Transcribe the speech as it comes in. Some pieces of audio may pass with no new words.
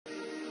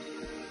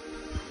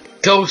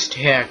Ghost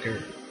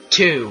Hacker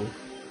 2.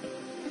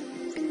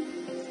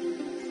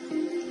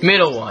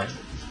 Middle one.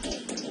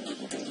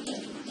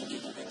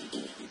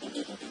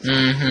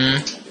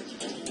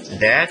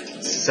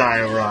 That's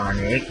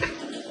ironic.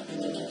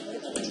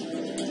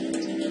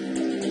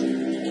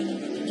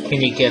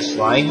 Can you guess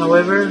why,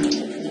 however?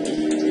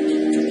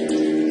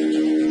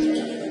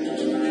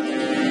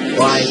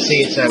 Why I say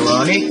it's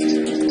ironic?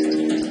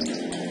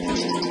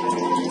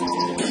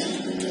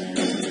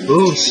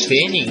 Ooh,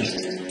 spinning.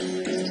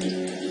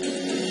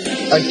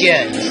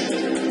 Again.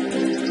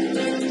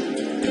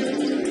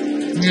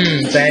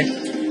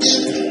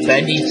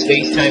 Bending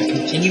space-time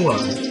continuum.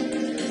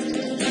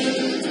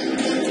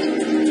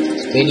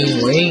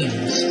 Spinning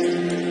rings.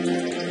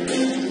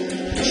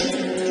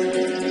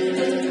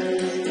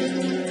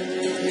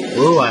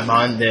 Ooh, I'm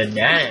on the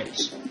net.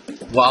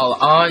 While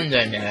on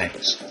the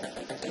net.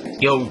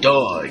 Yo,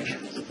 dodge.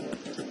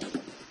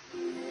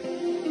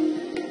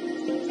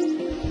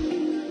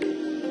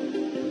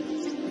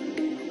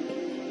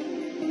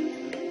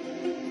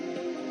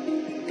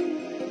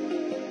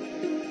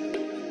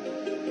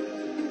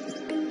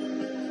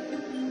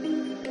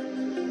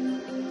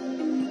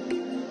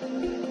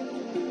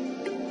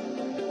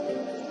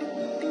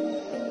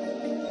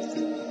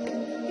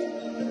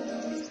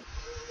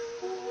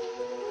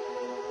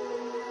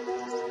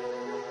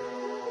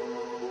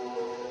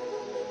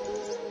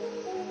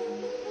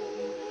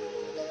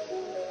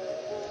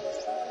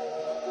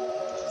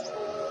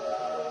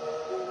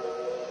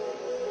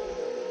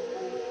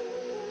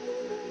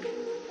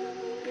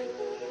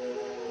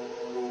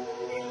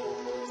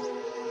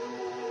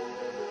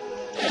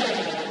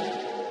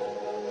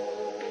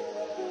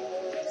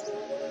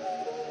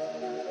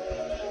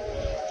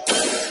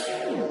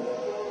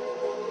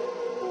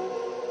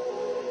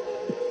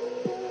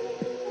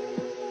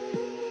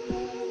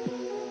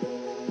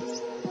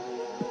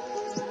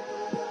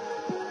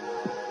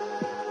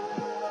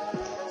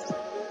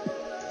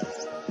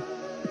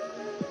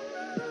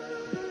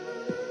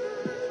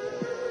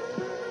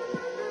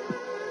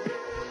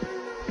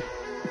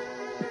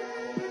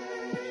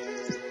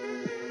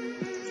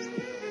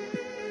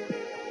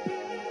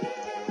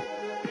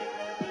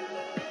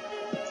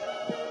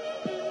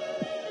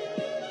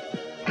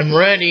 I'm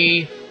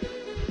ready.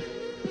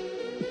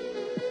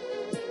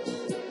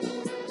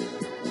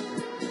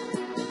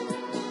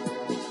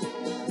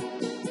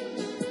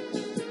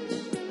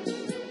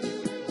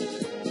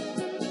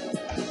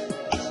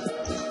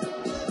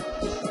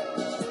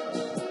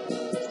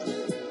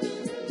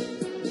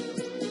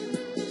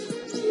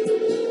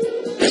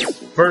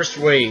 First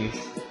wave.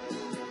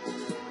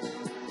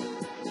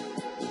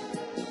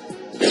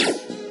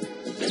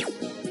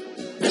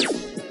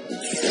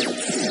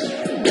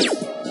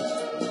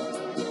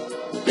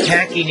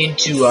 Hacking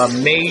into a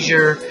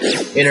major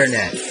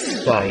internet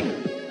site.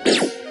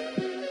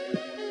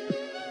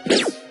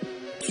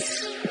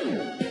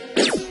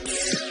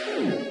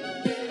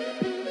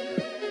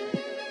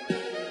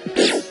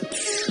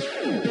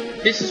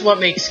 This is what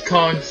makes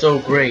Kong so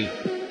great.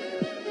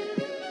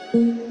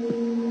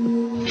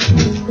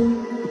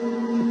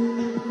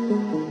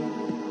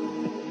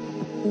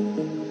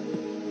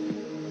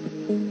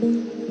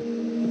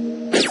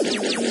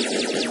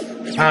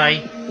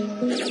 Hi.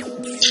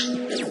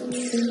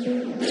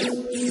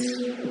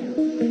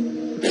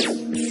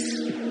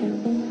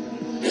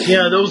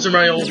 Yeah, those are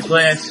my old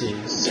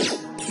glasses.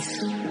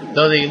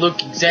 Though they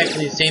look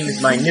exactly the same as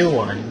my new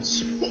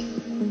ones.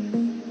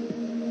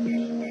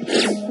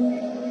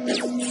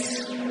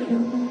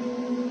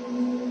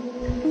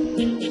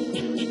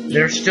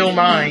 They're still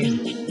mine.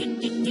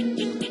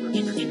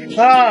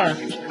 Ah!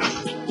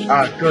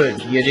 Ah,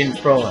 good. You didn't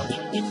throw them.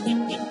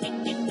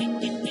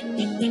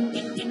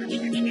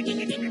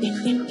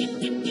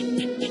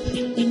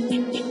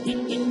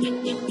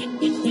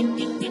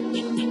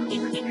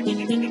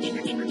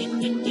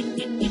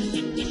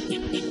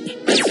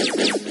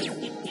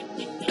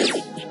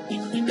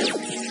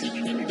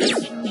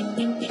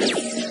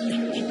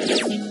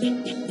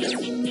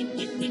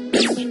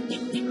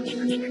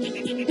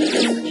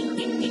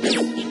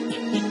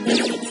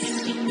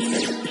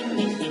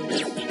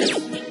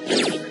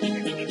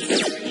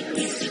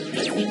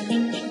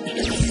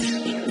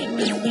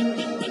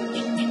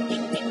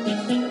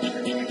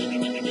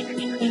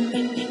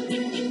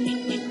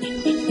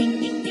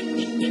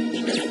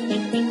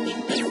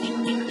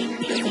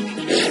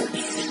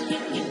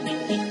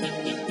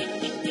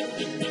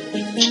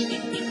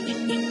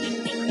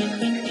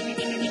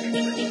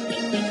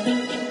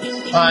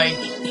 Hi.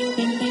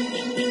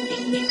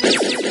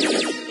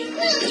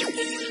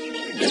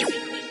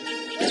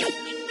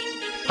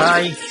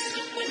 Hi.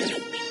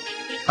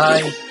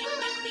 Hi.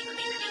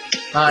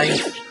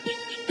 Hi.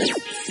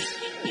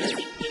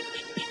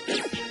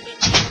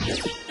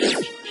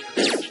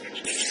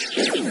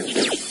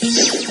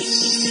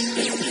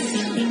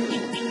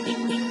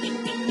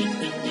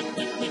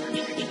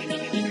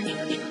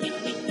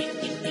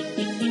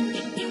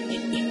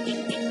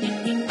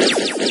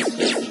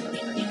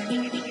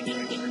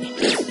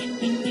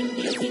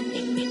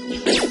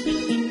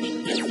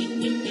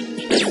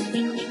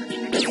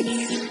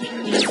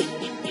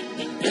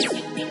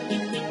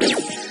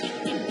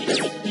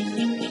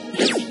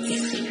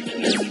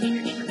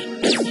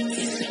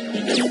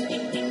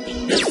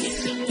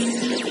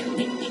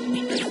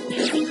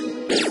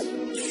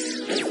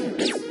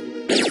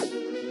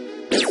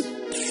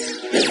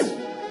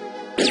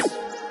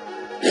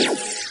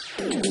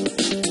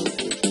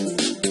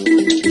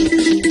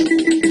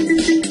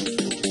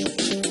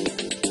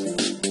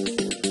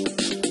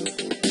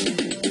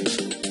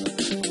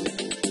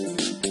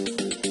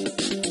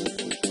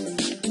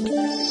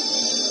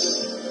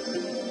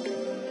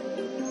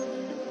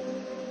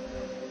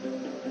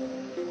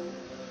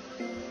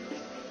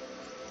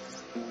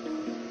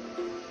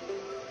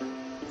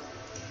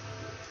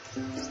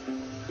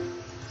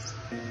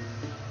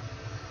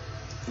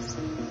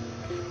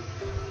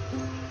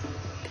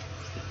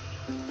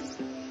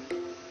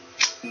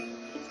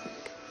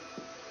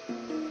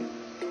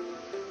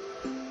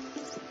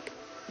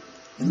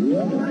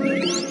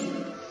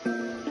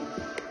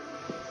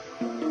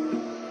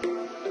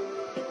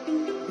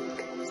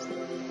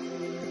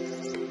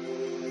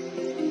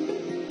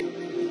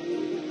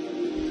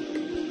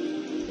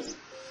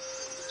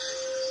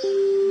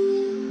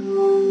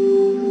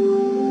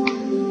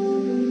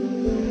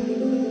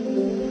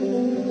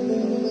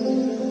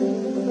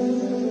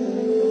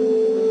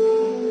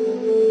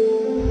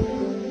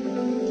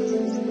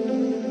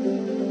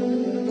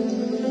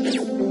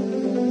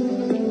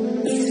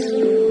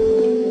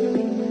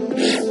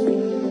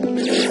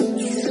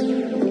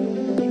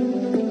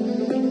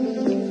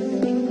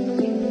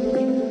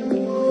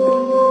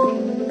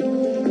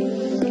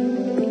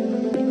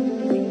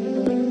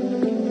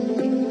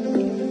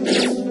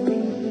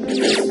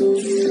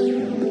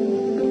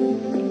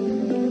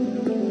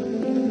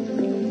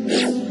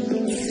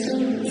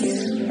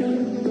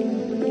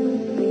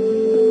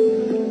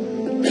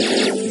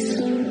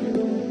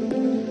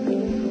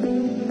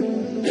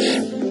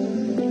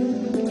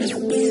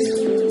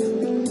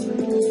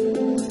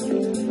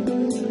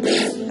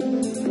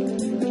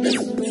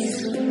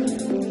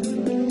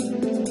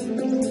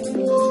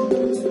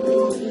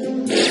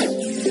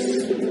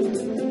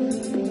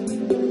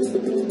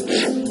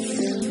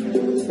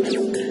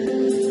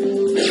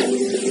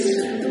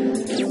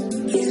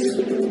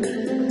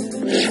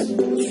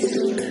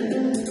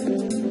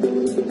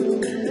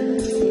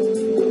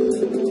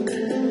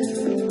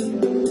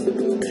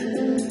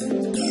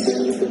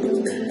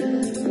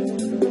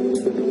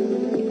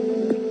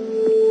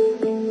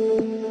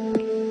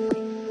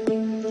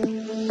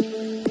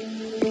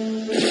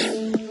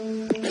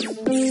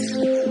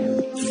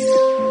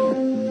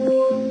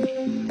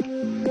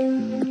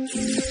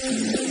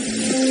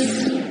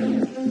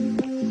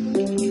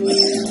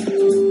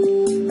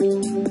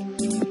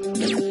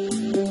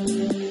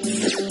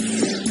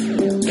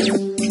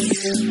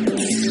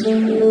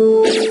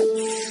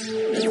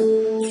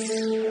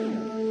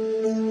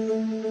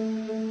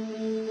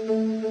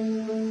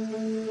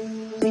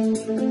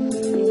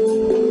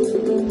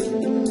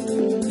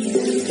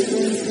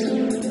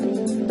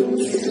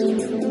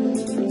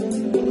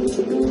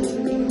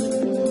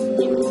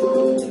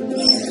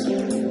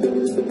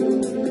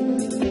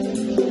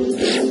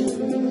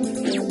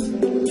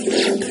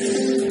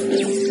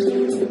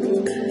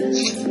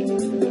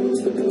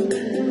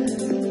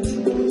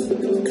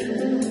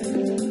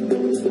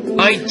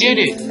 I did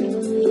it!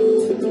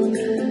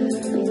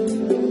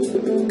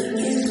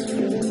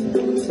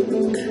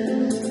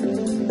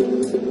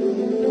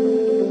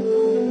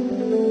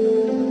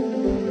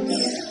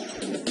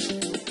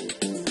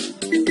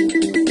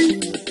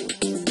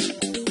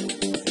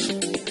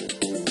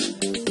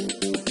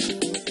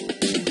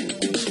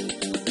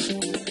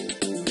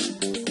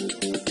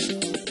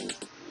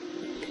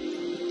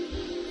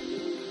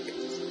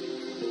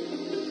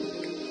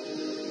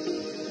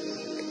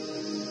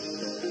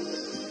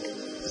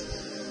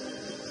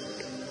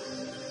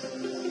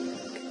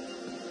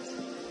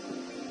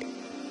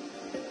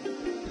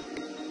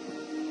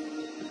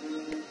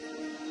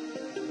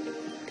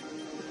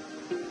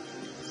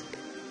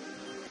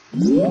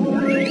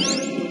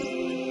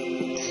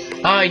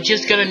 I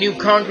just got a new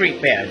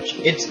concrete badge.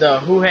 It's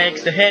the Who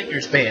Hacks the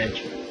Hackers badge.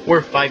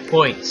 Worth 5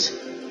 points.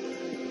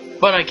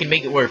 But I can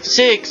make it worth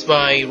 6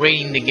 by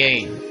rating the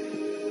game.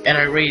 And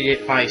I rated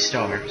it 5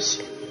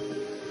 stars.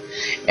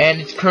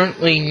 And it's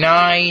currently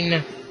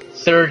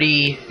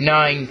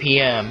 9:39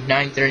 p.m.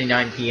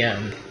 9:39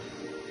 p.m.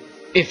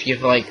 If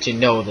you'd like to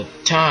know the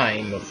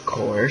time, of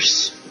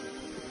course.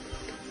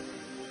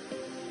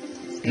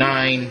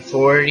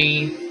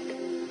 9:40.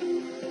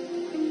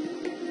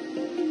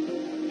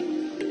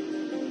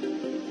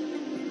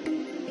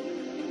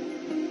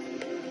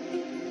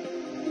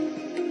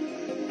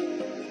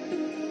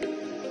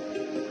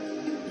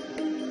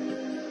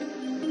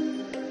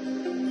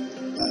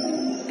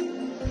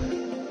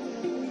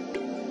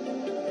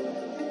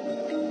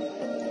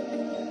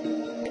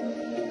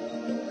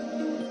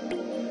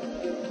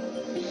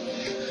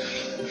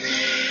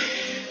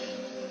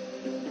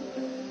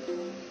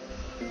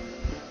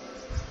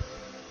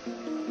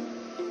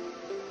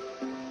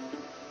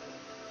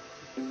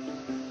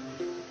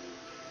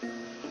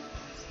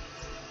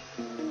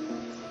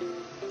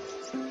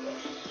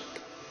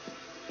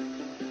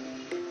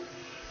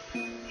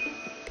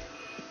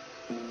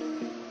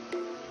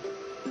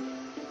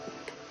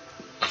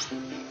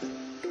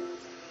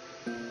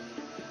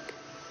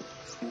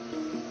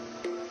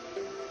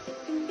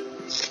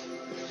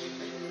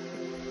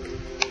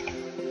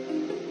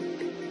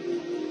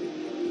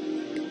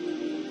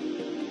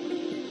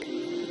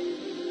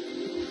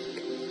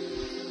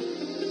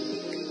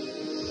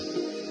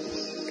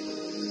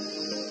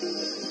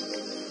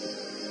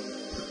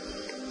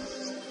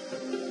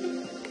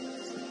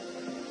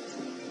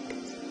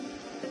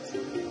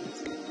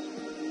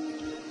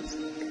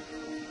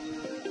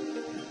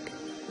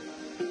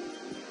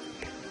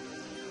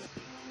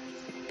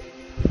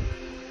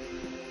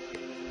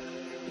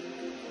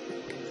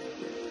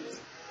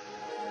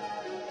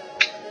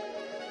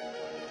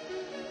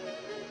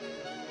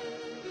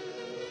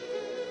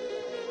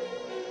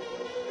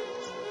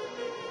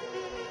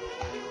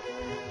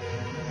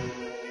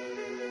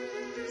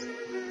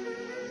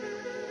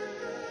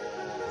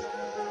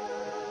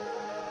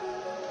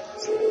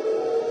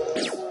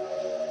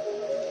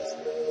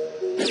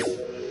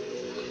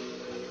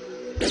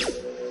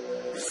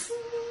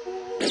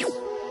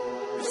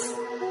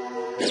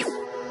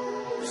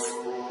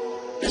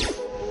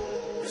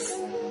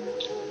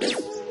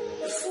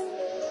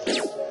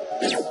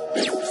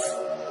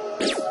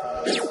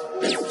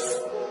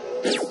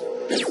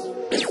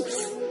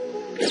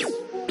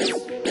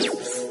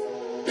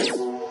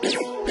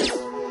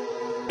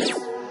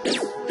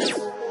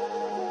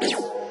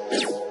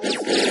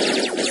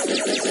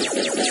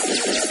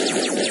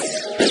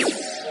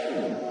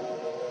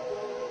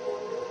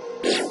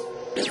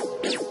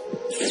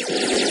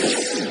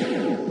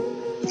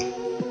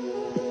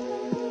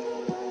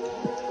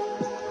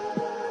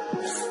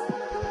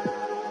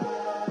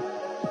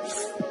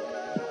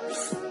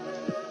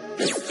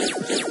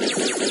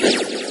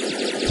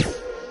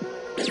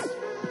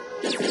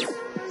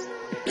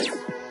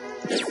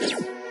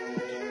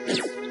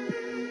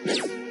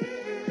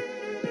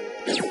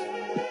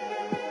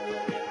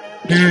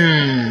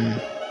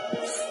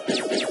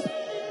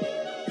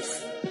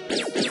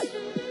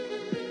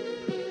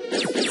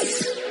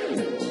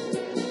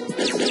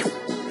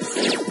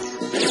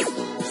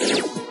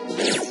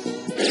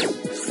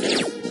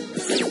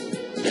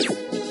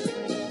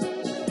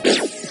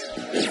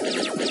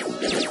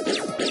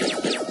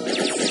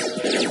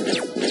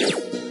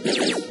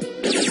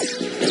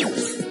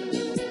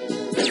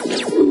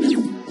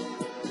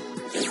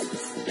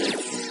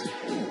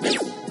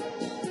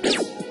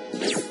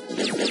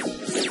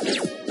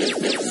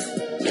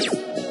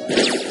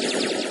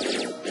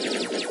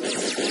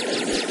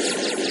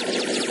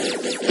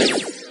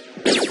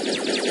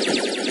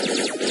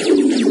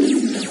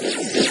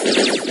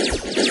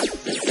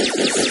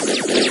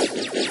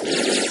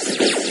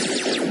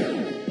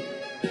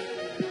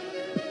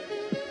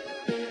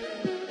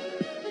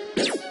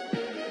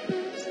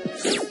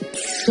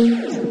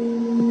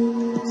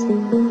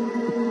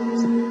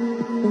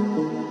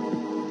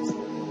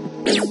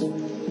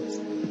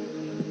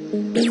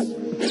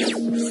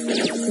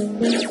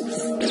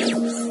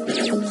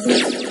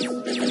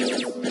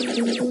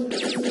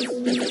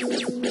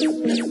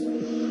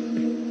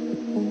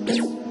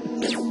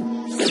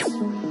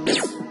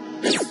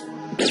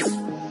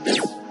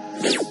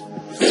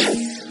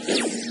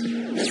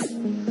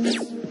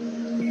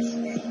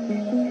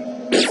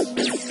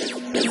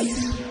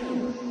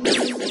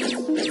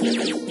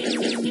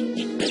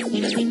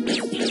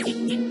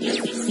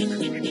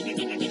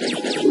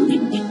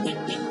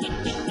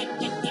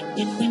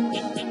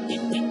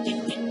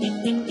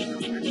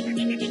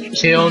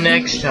 Till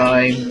next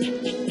time.